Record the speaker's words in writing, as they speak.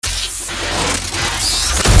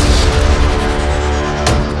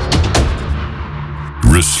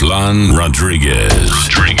Ruslan Rodriguez.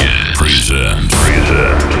 Present.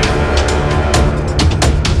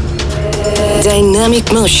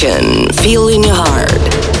 Dynamic motion, feel in your heart.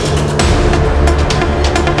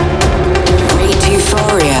 Great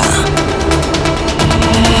euphoria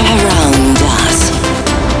around us.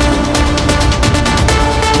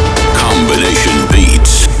 Combination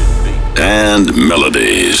beats and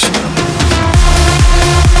melodies.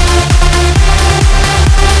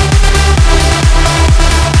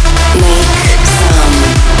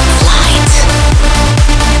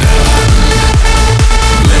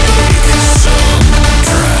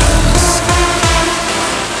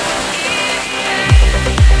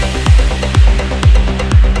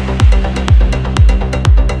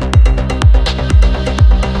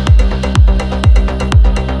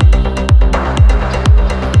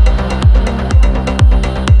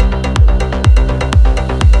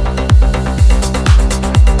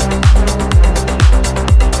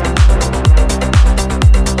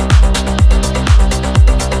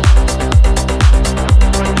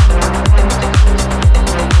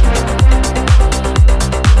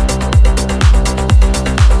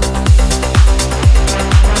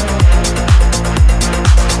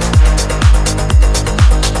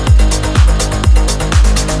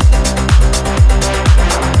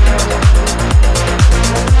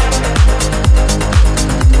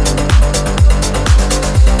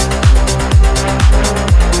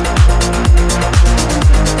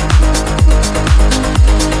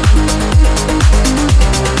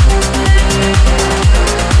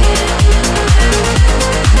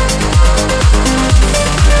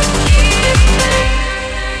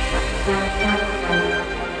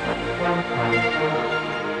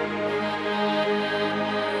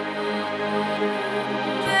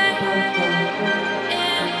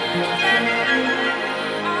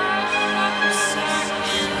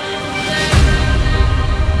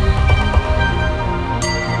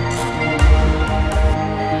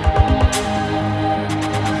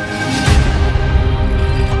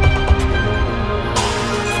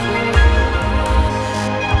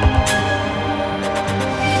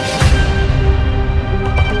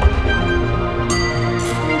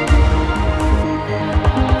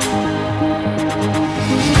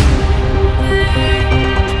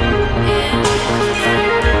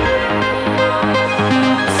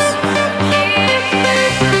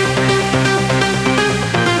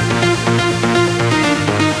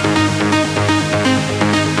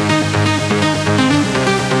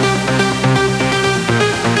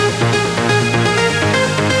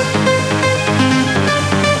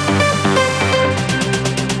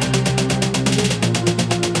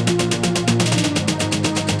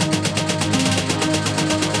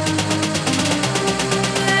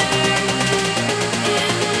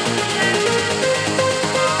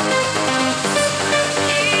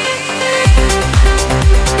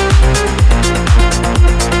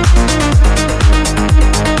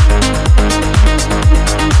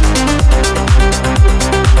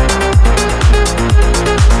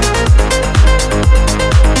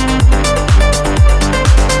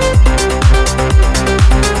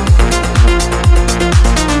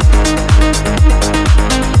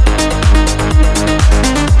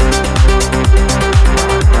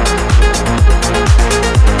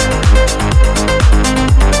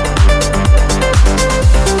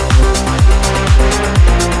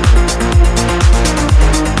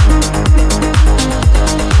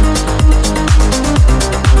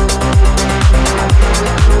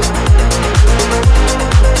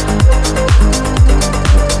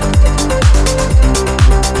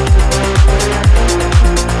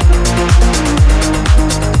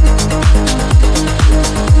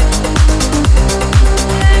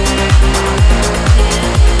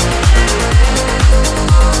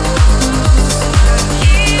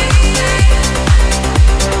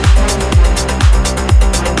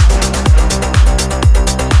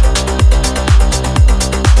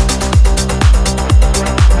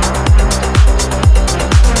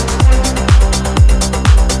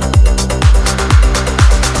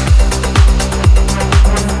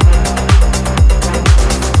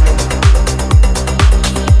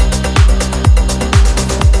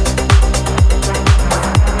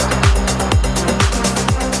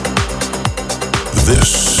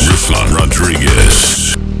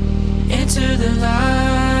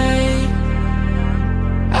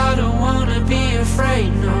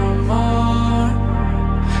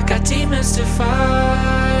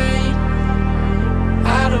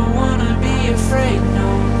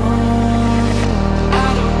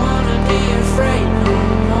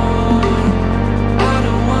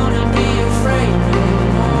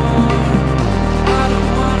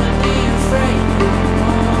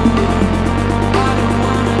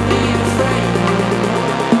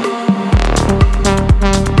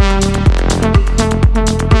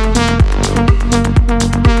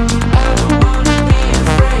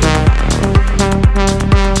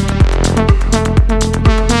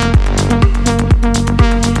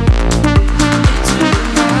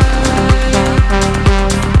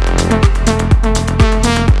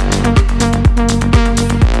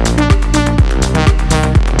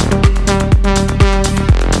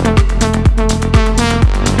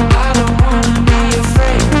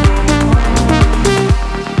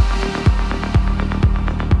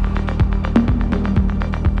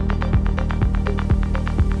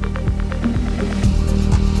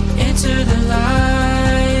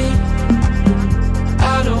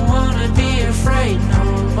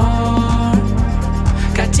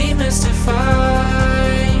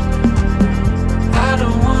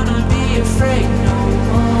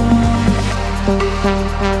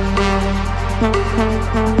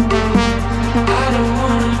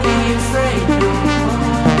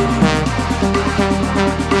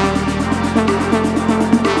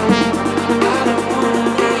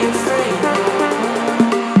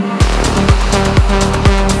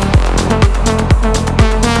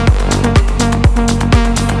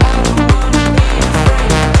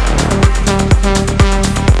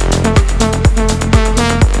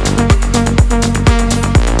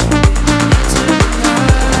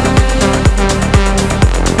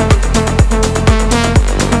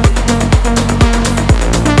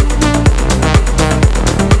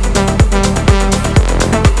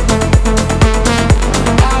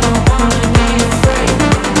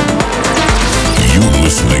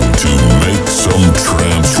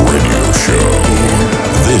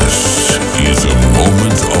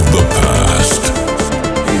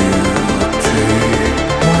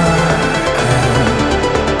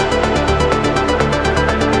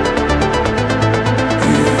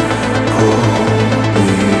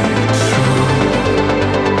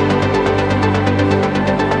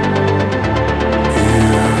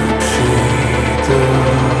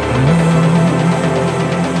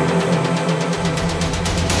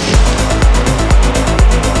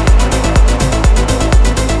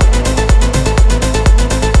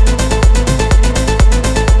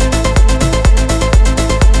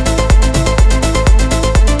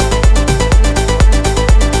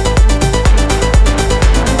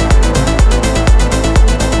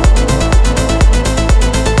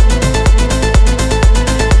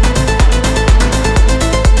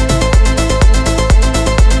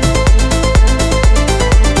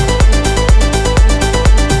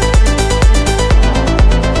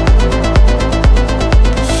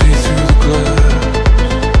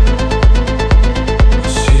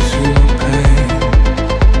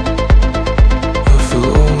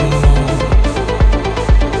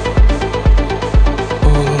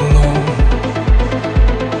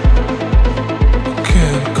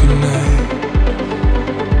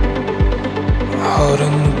 caught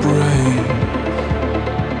in the brain,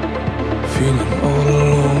 feeling all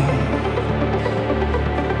alone,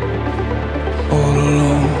 all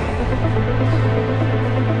alone.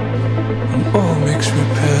 And all makes me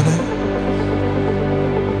panic,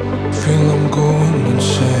 feel I'm going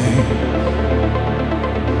insane,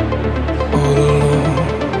 all alone.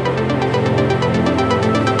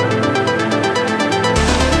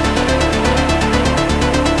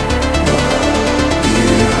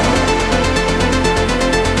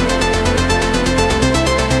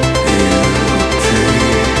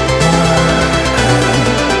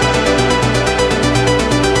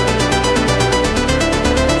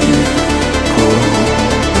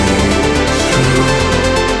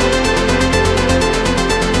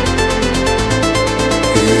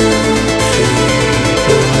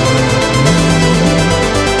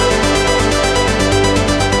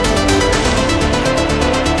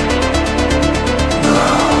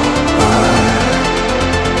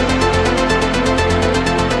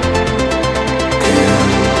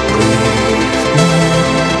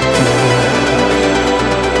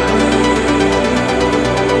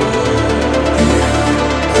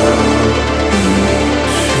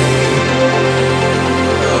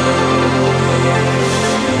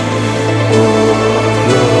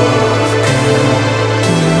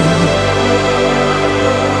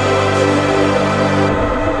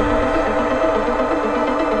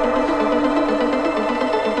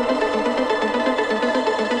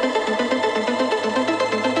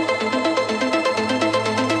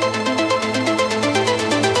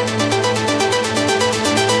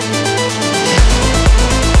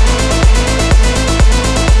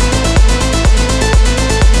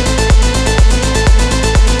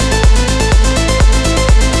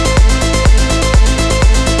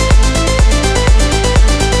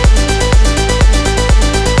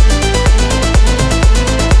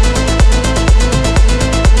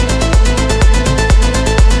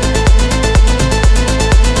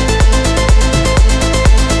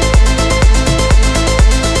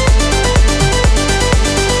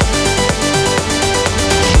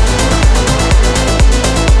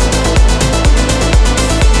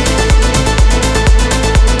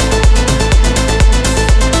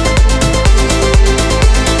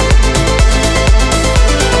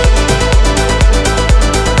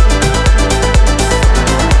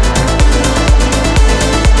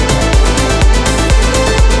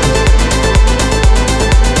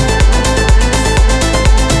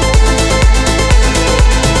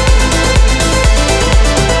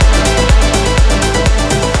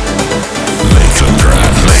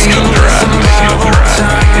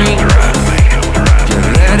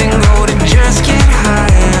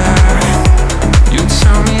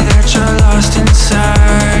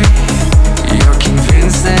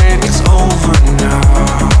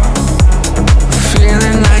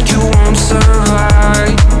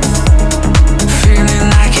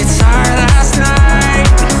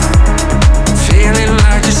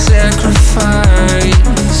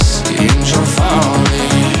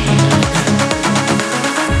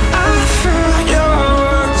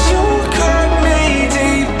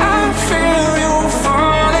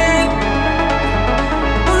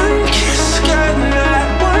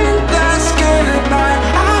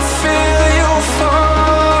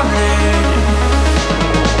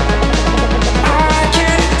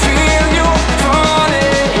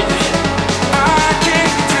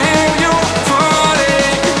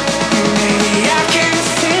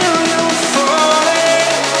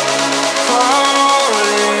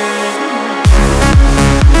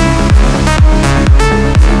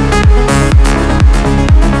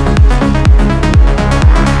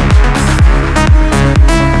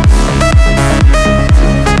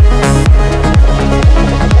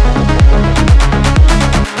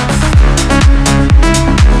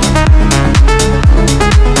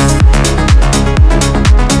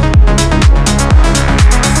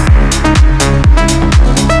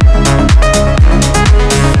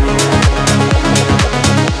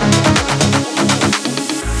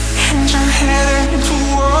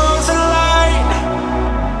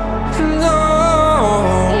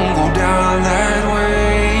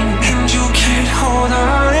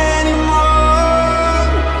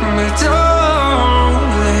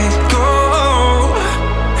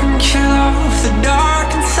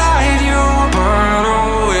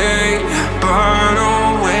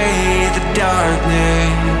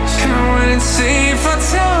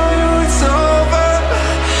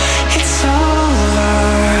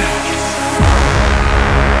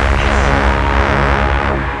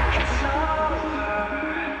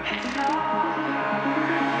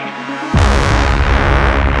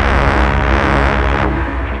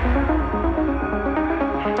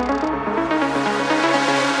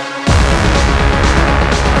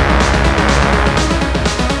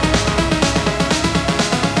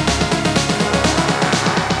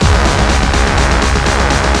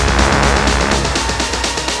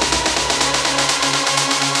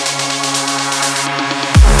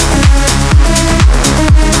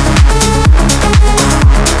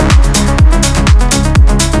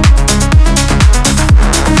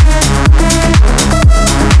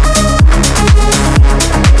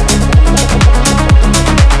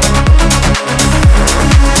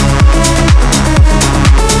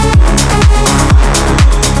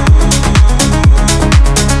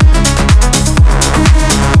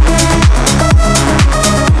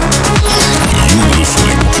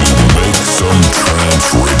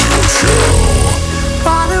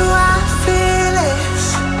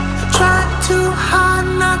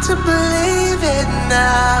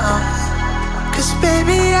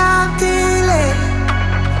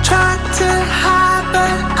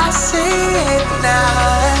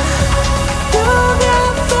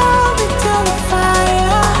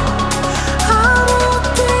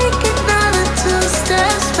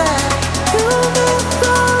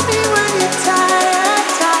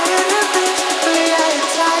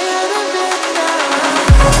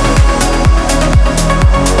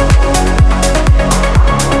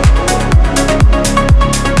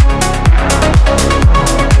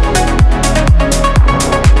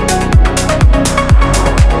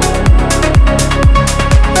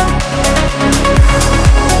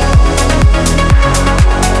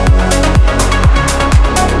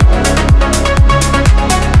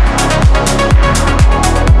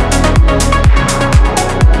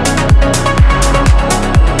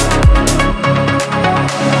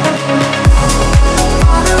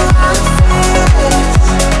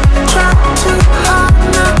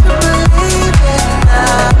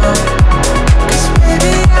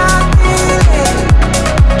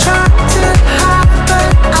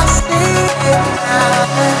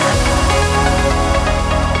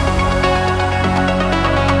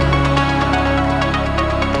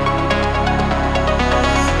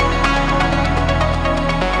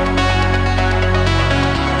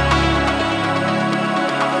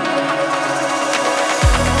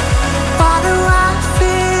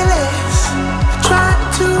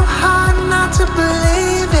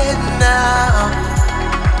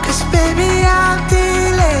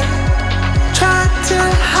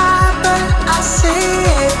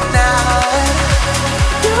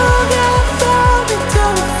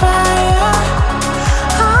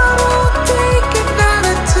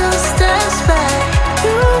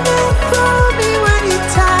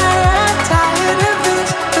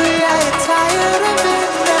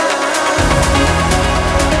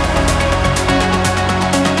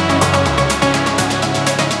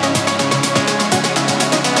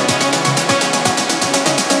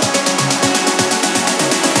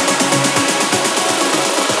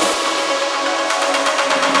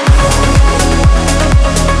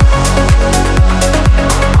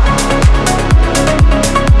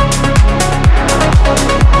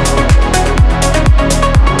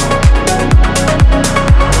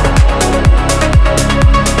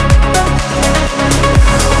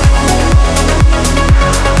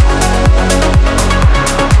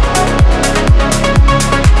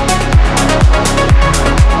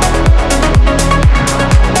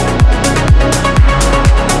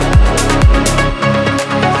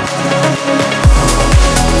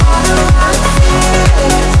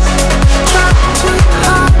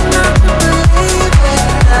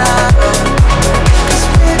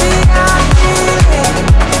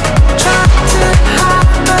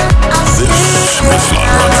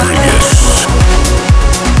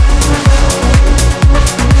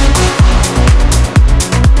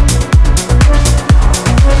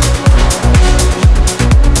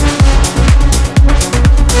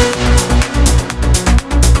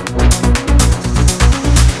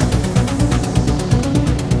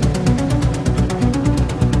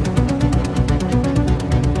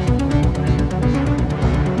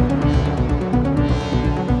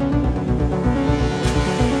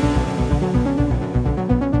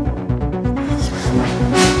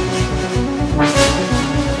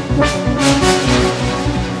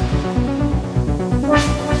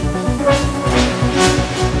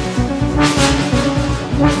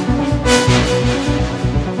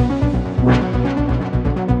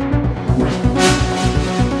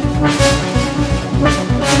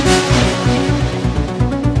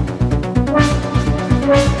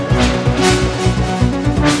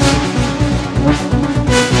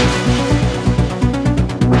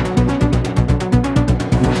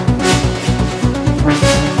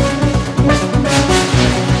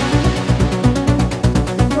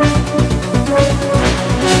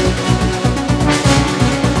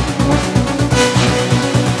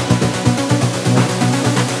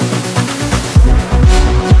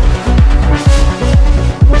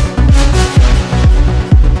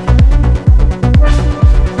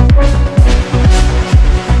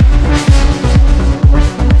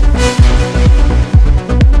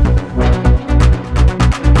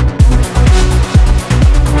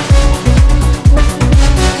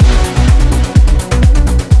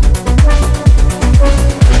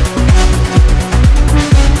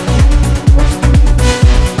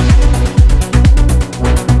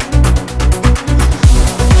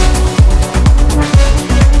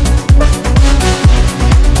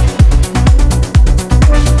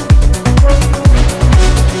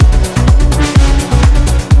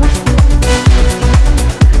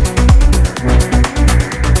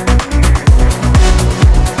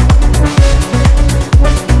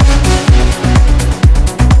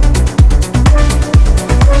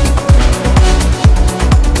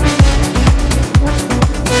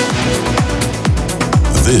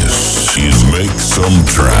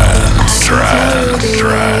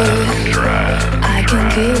 I can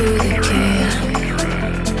give you the key.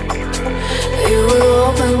 You will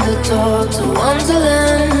open the door to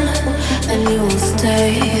Wonderland, and you will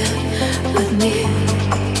stay with me.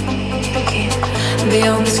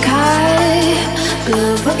 Beyond the sky,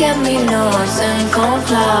 blue forget-me-nots and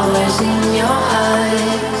cornflowers in your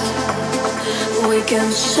eyes. We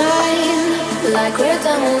can shine like red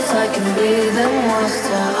diamonds. I can be the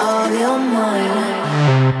monster of your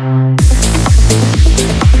mind.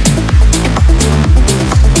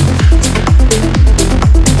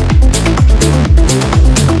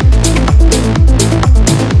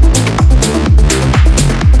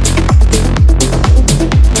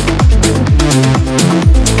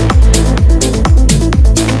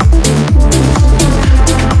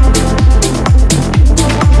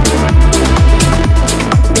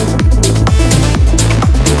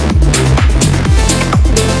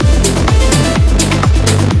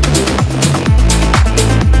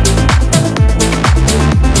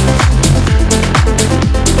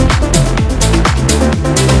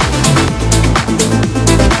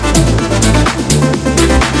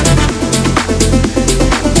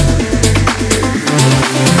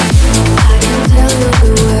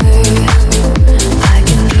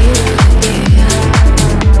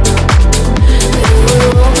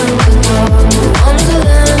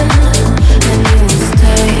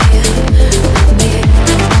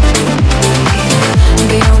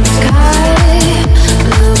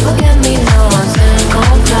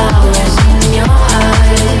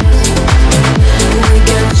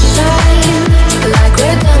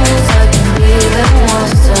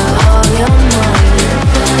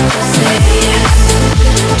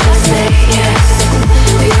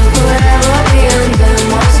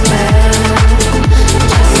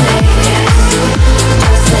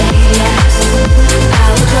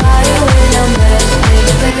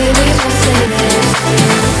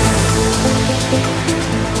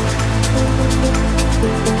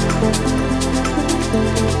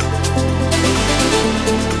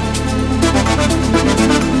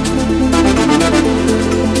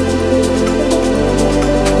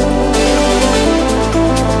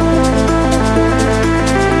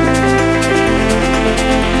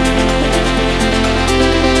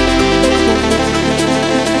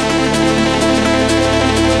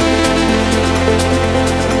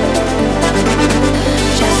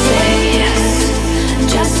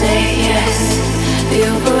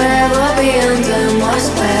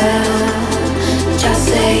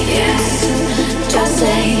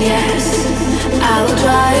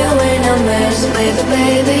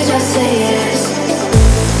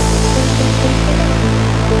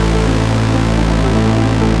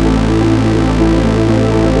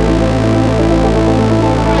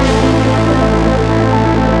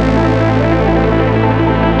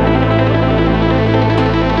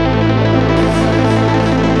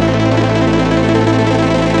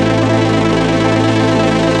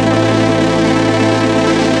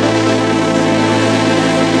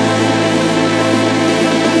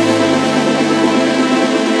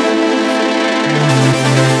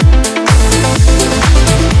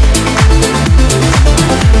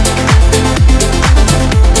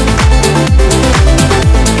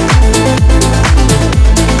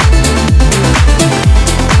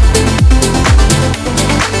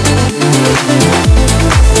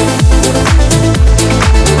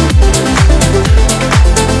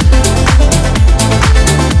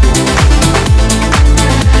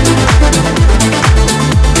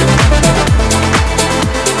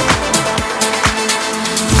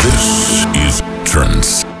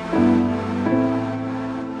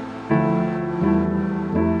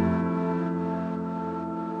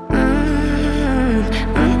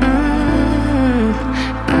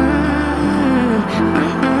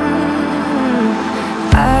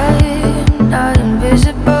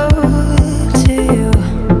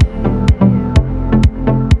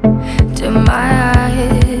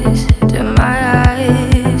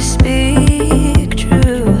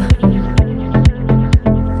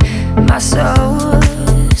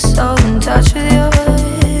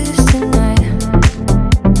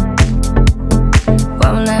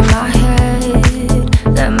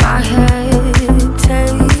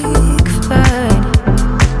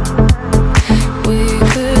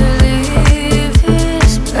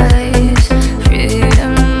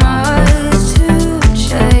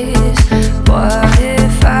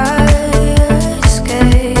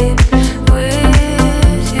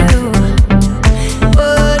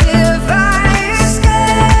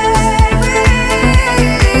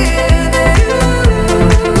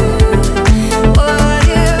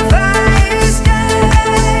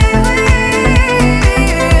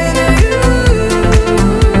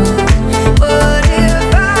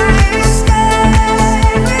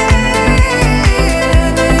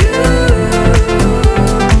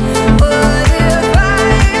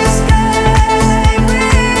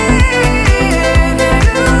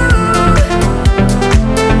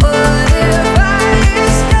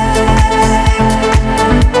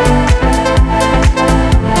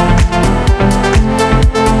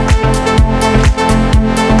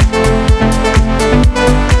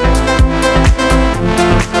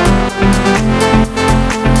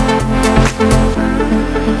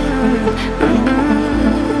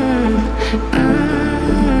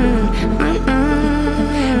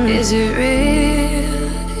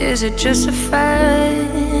 just a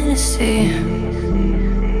fantasy.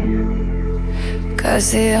 'Cause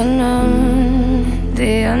the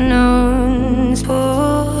unknown's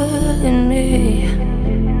pulling me.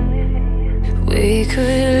 We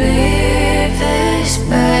could leave this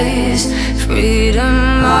space,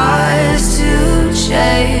 freedom ours to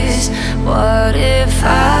chase. What if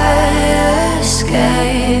I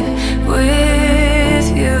escape with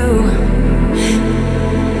you?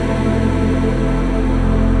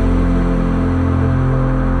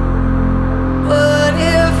 What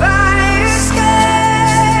if I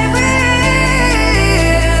escape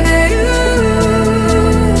with you?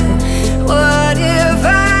 What if I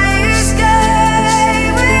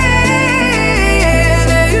escape with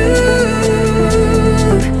you?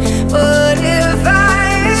 What if I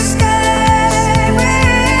escape with you?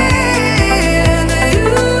 What if I escape with you?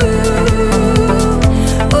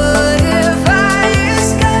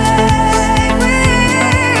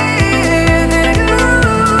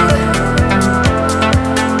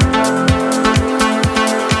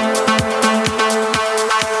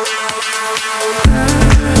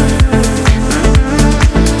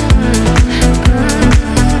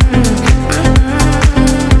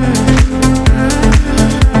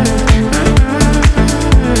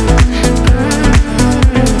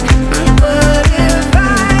 What if I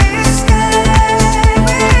escape with you?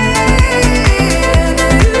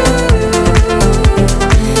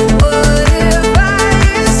 What if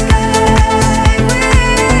I escape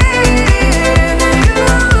with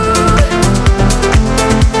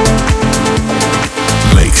you?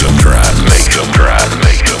 Make them drive, make them drive,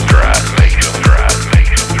 make them drive, make them drive, make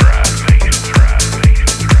them drive, make them drive, make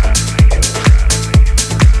them drive, make them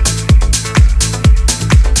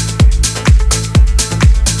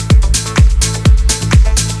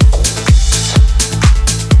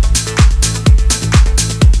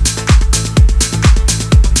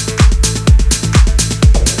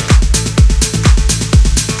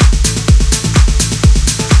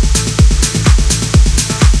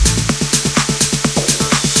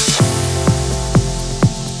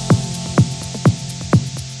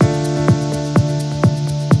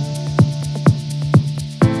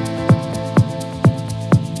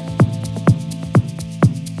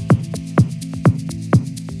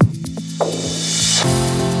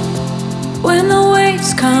When the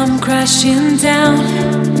waves come crashing down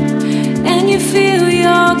and you feel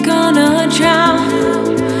you're gonna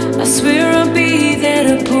drown, I swear I'll be there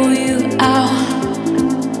to pull you out.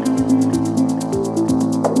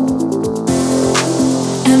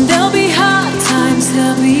 And there'll be hard times,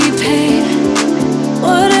 there'll be pain.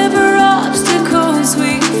 Whatever obstacles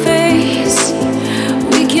we face,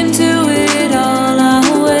 we can do it all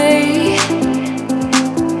our way.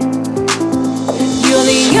 You're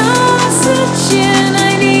the oxygen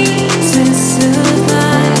I need to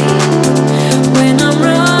survive. When I'm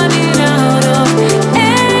running out of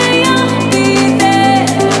air, you'll be there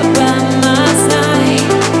by my side.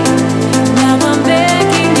 Now I'm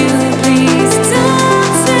begging you, please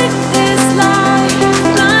don't take this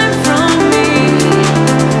lifeline from me.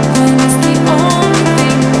 When it's the only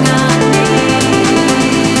thing I need.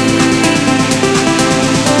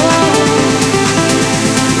 Oh,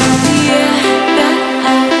 the air that I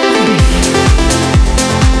breathe.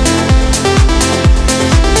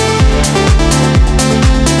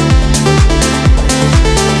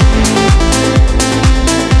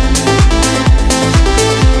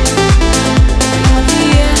 The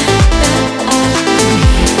air that I breathe.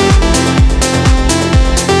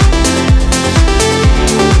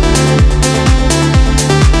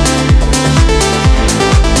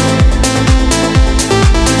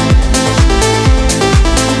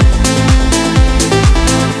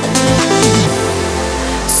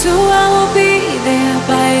 So I will be there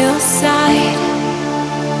by your side,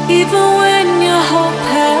 even when your hope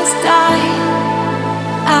has died.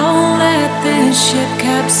 I won't let this ship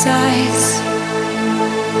capsize.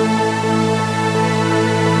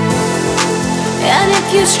 And if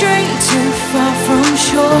you stray too far from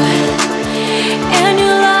shore and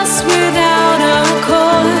you're lost without a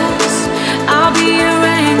cause, I'll be your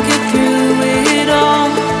anchor through it all.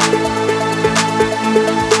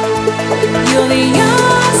 You're the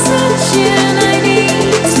oxygen I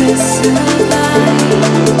need to survive.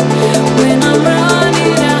 When I'm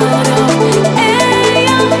running out of air,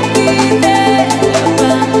 you'll be there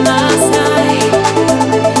by my side.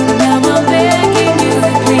 Now I'm begging you,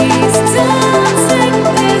 please don't take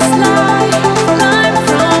this lifeline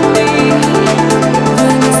from me.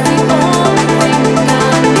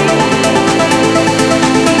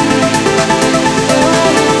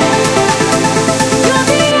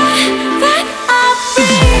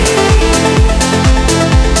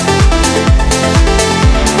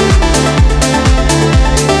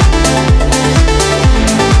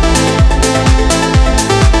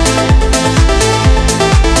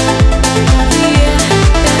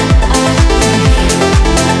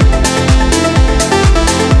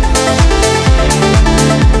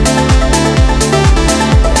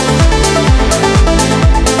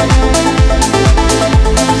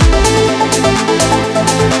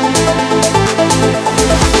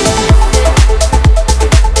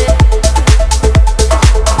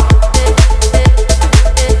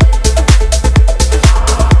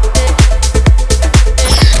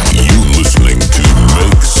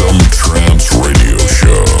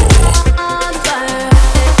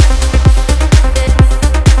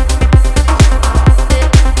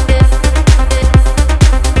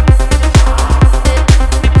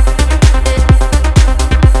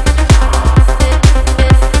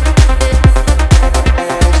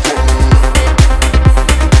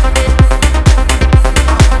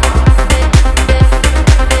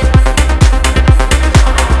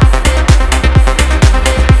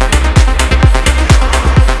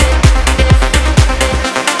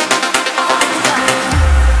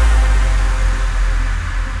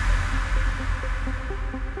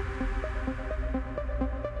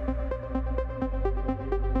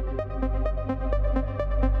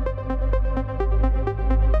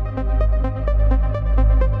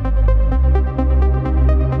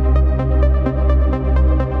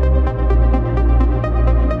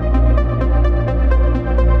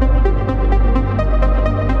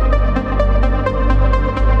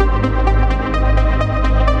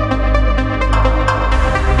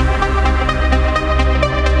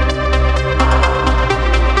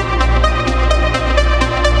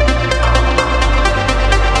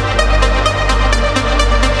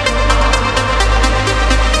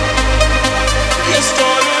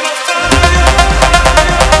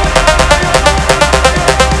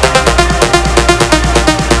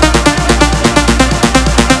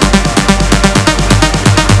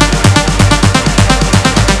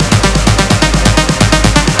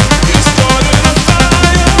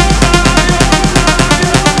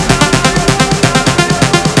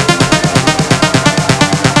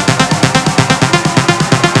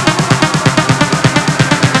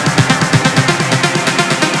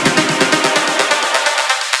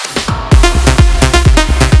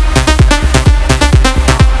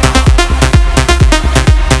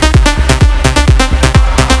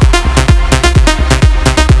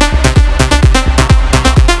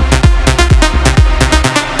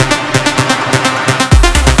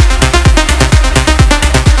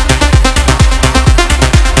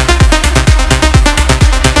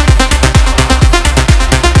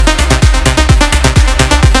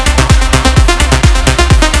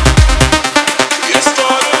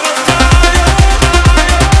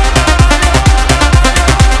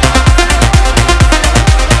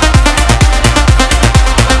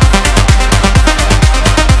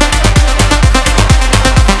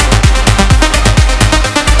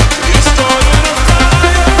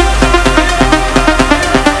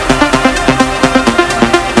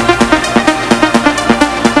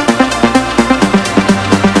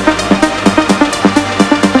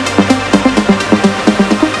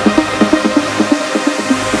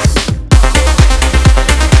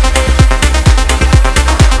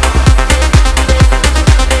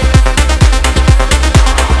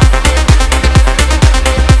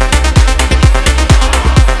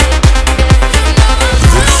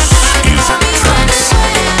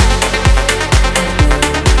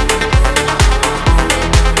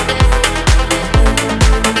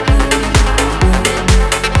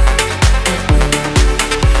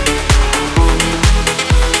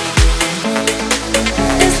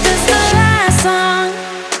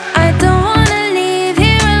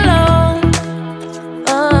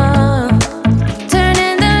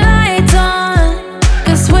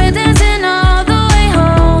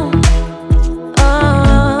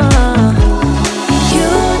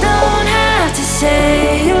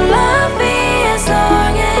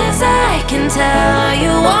 tell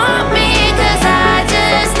you want me, 'cause I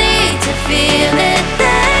just need to feel it.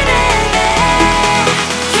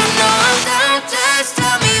 You know I'm down, just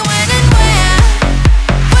tell me when and where.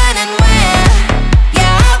 When and where,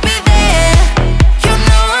 yeah, I'll be there. You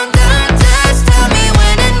know I'm down, just tell me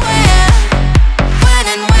when and where. When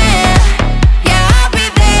and where, yeah, I'll be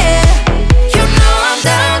there. You know I'm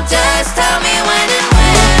down, just tell me when and where.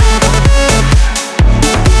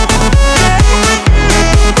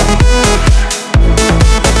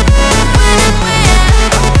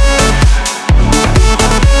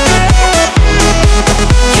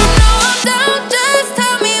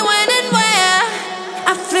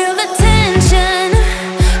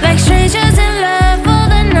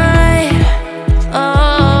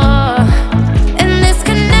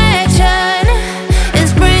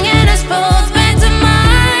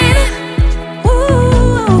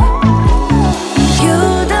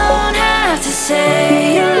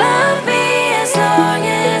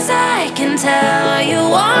 Tell you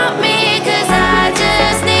want me, 'cause I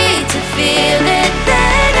just need to feel it.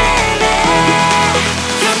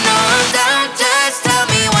 You know I'm down, just tell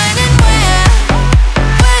me when and where.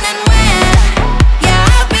 When and where,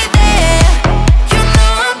 yeah, I'll be there. You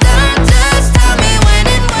know I'm down, just tell me when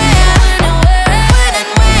and where. When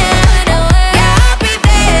and where, yeah, I'll be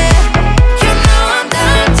there. You know I'm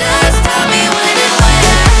down, just tell me when and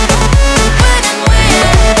where. When and where,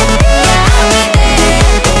 yeah, I'll be there.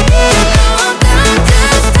 You know I'm down,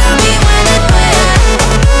 just tell me when and where.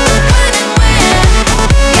 When and where,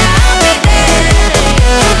 yeah, I'll be there.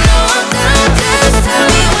 You know I'm down, just tell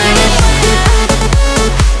me when and where.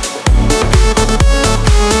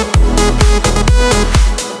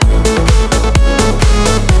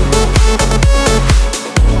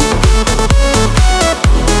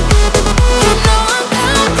 You know I'm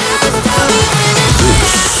down, just tell me when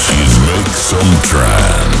and where. Is Make Some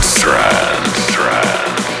Trance. Trance,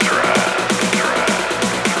 trance, trance, trance.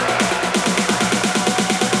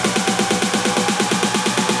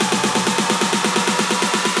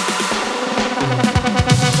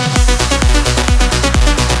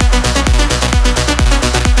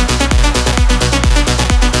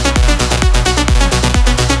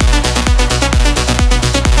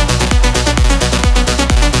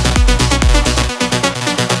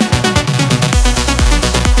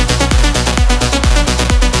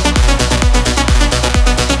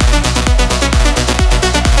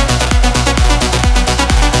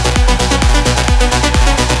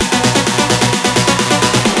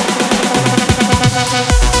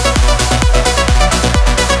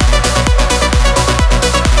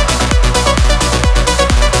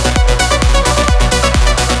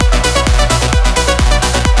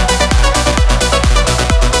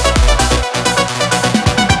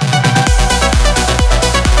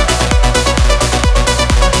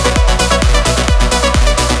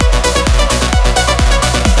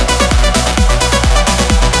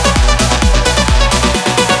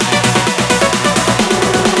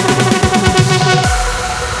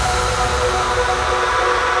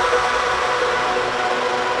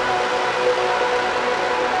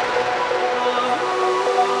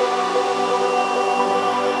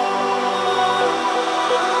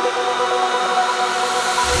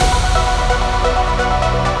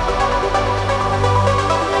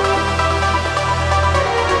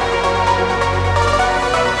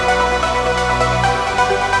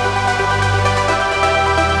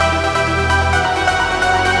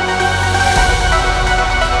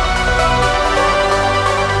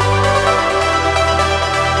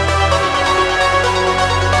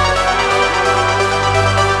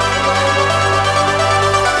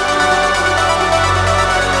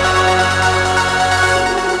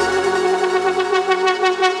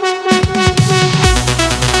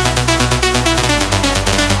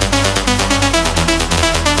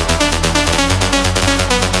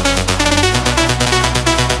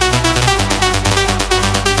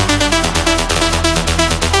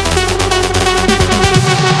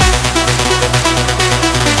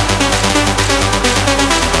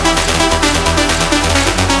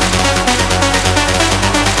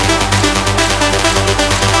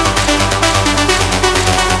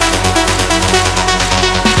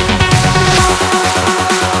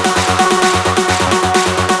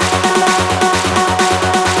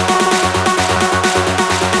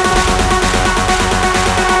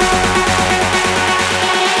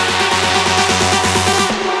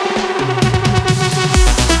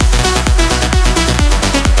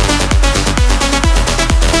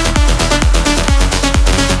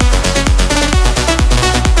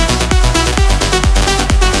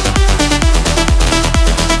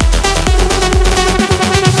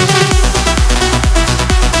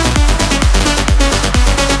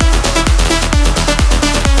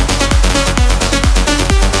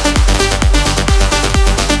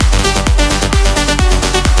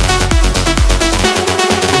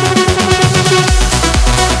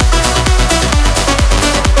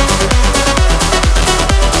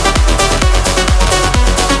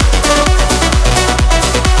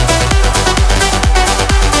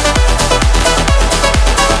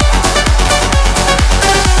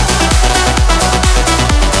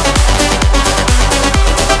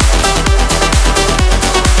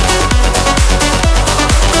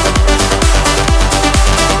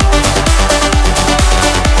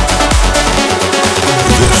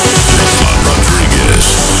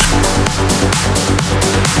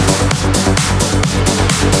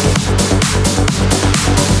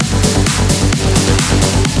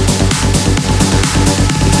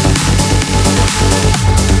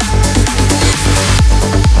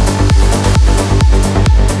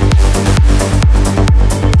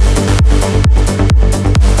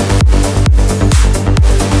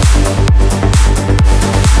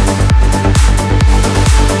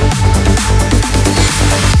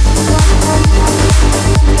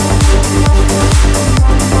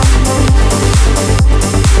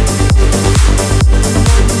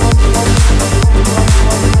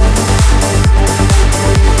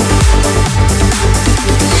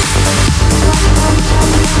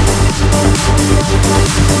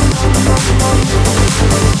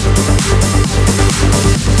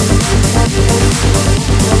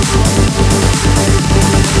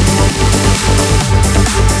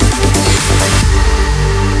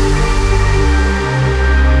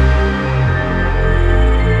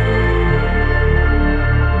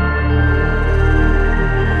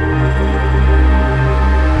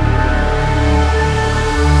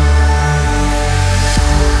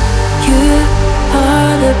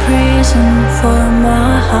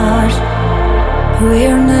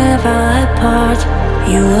 We're never apart.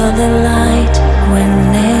 You are the light when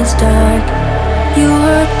it's dark. You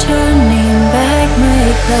are turning back,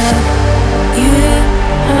 make love. You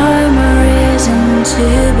are my reason to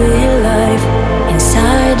be alive.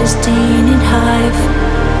 Inside a steaming hive.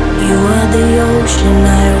 You are the ocean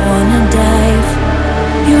I wanna dive.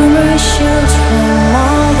 You're my shield from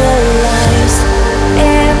all the lies.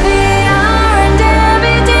 Every hour and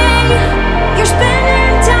every day, you're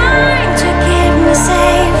spending time to keep me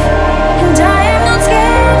safe. And I am not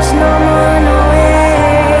scared, no more, no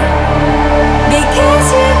way. Because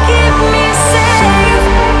you keep me safe.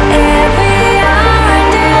 Every hour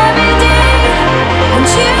and every day, when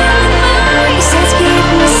you and my says keep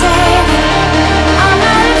me safe. I'm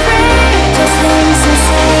not afraid of things to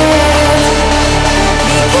say.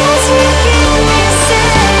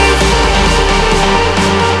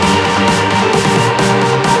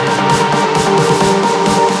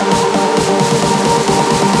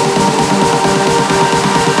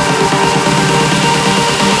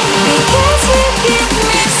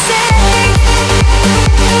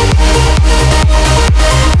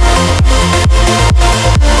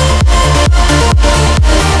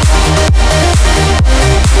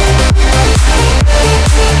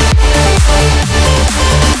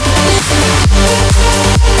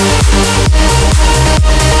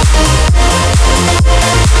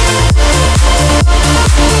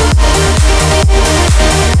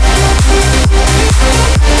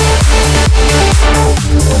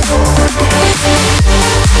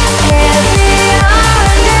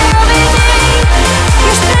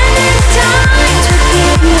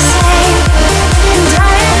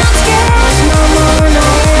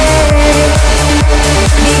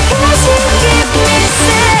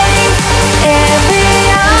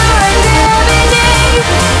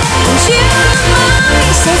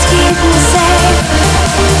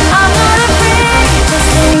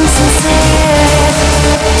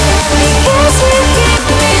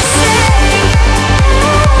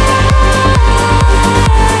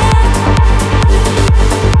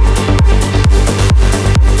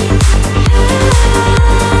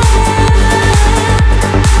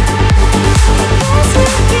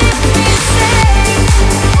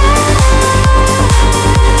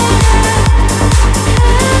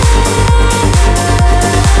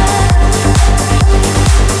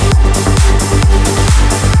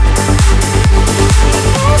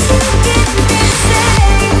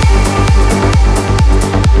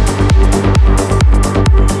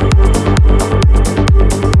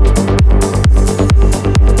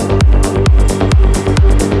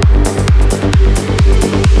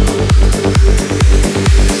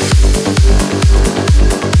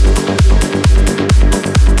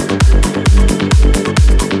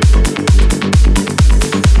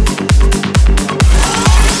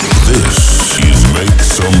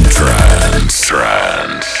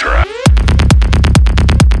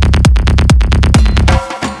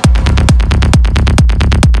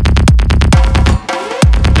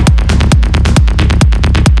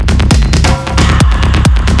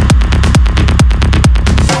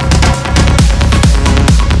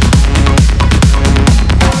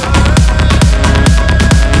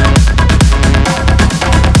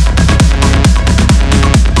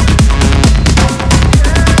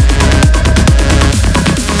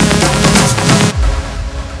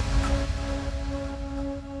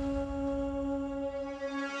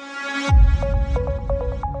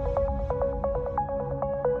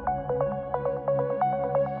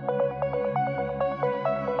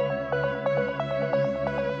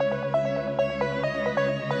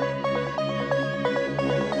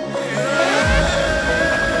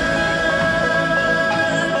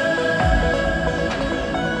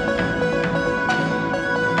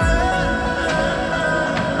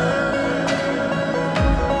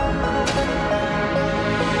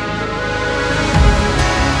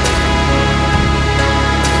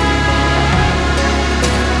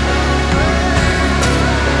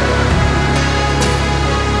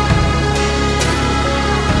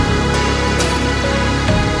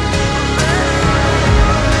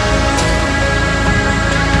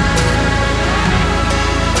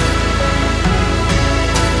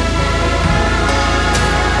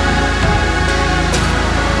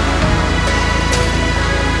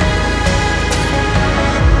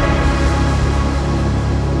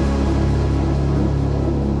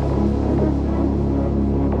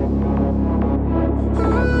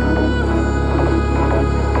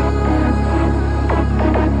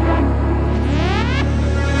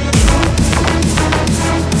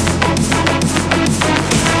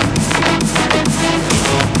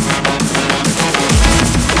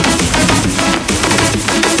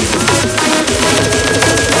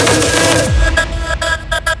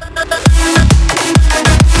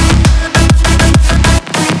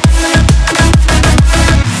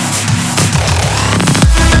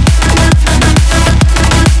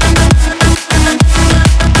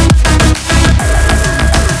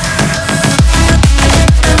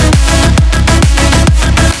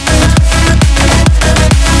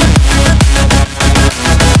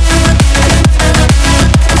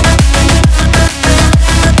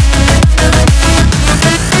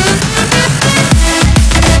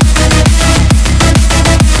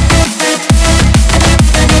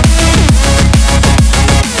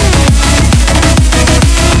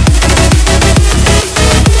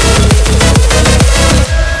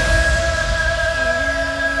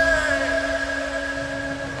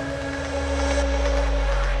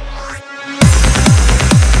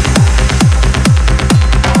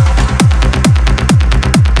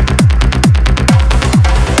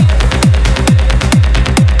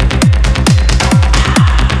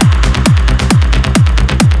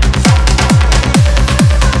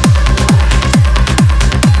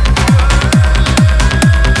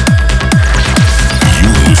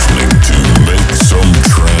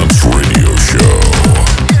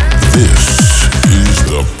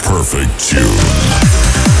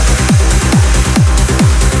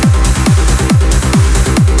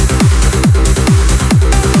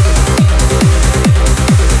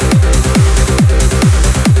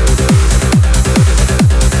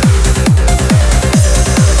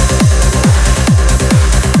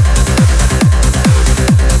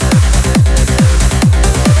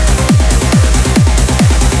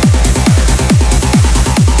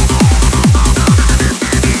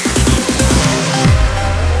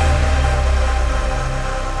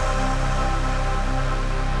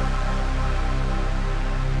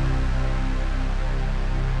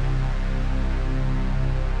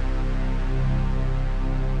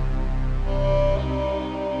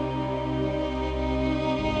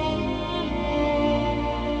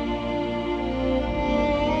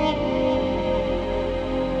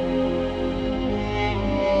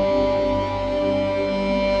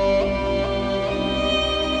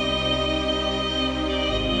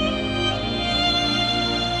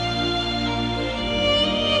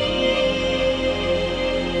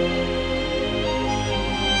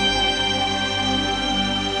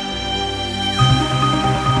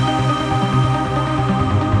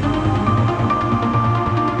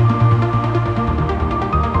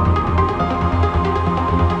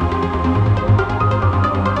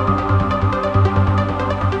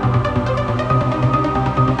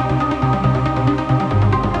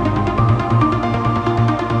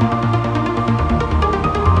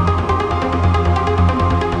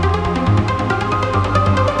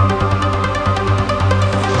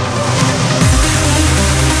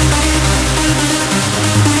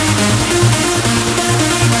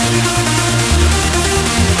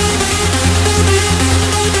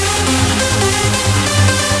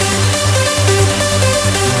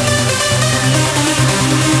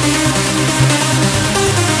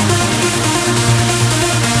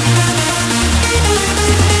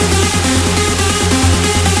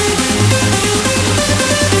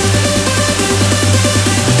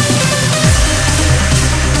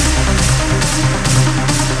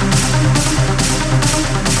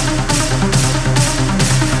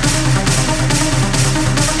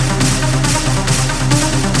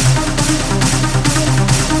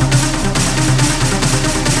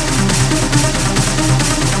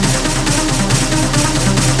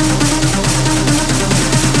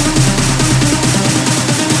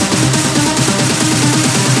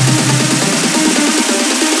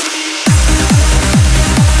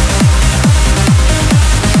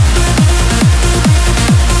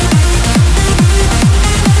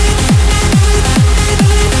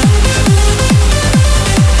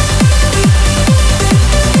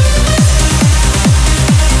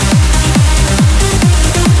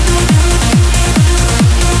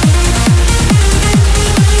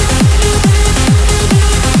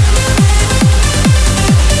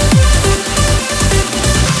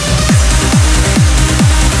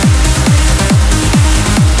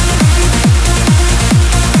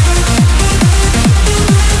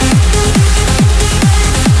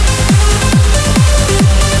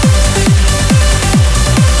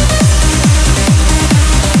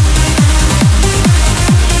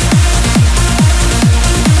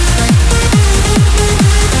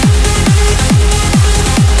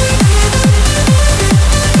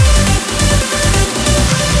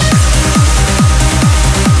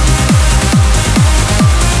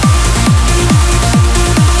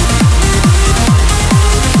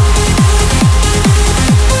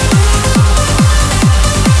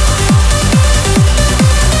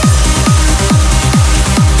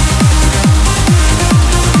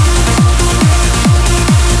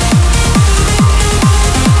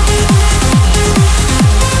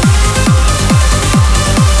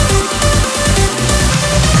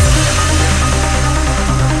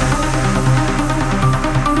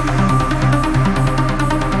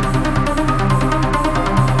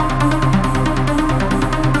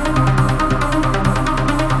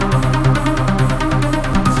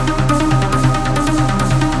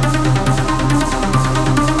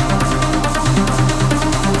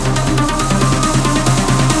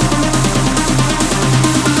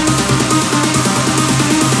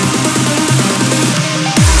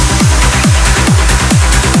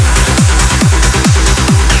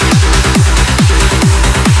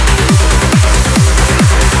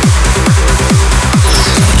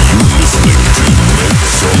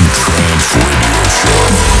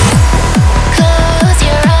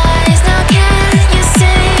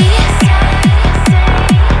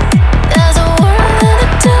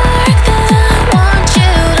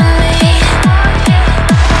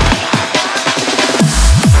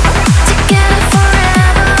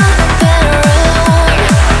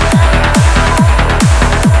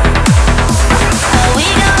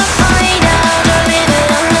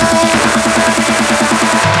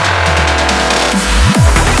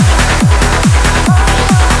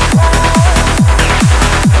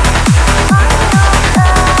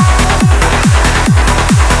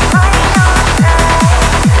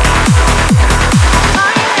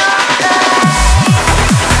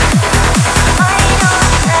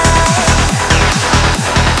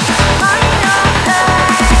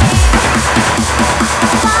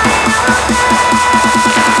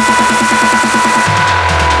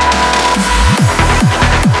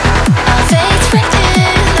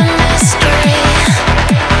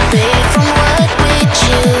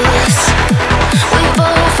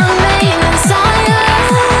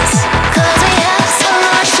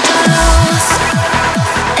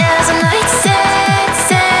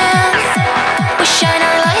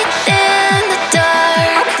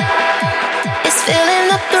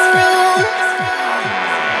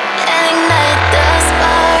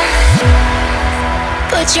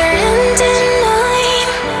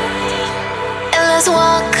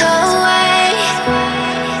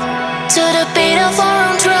 to beat up our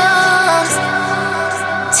own drums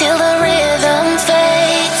till the rhythm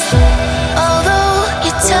fades. Although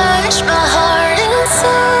you touch my heart and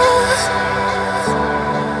soul,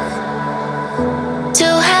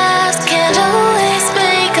 two halves can't always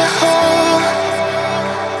make a whole.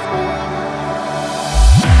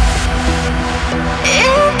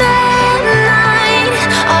 In that night,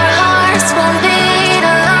 our hearts won't beat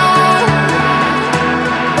alone.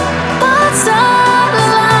 What's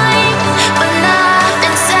alive, but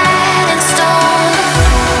nothing set in stone.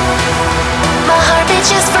 My heart beats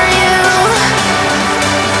just for you,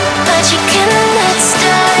 but you cannot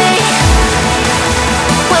stay.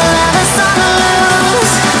 We'll have a song to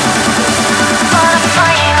lose for the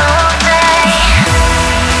final day.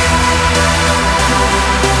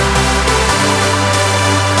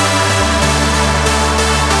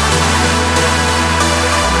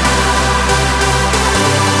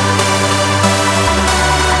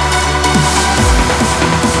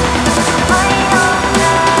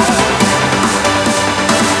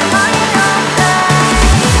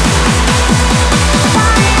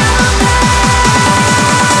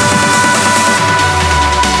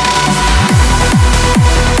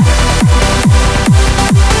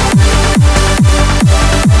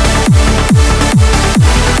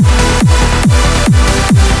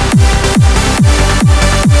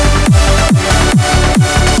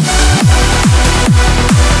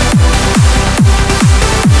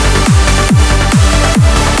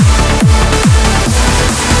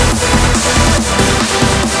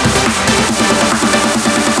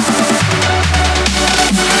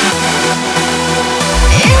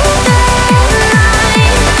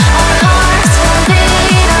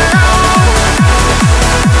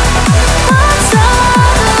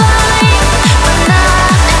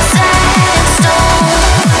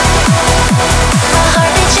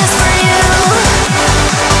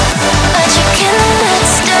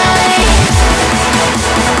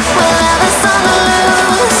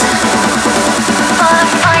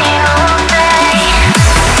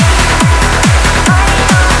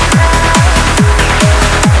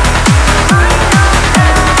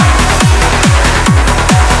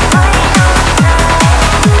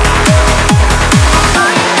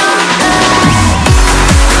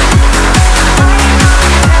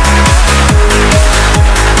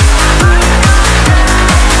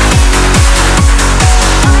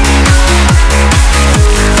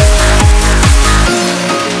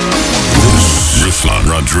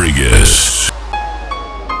 Rodriguez.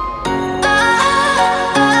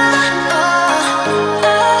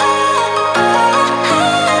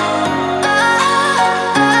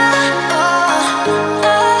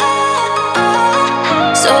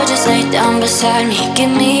 So just lay down beside me,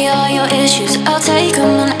 give me all your issues. I'll take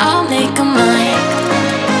them and I'll make them mine.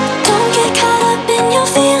 Don't get caught up in your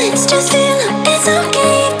feelings, just feel them. It's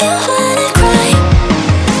okay if you wanna cry.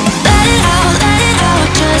 Let it out,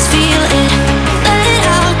 just feel it. Let it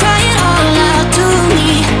out, cry it all out to me.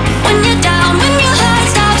 When you're down, when your heart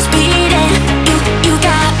stops beating, you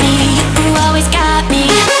got me, you always got me.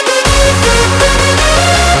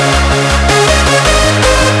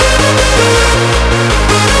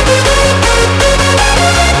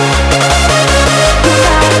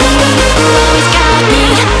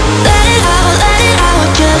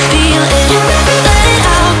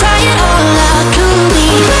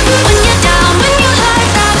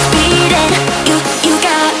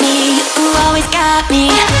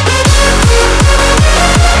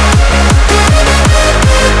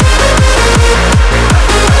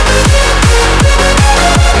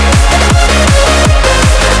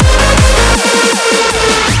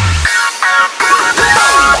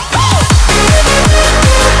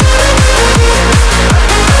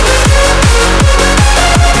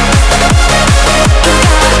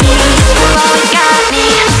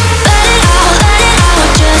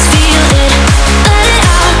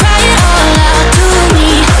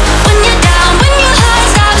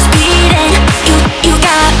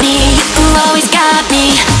 Always got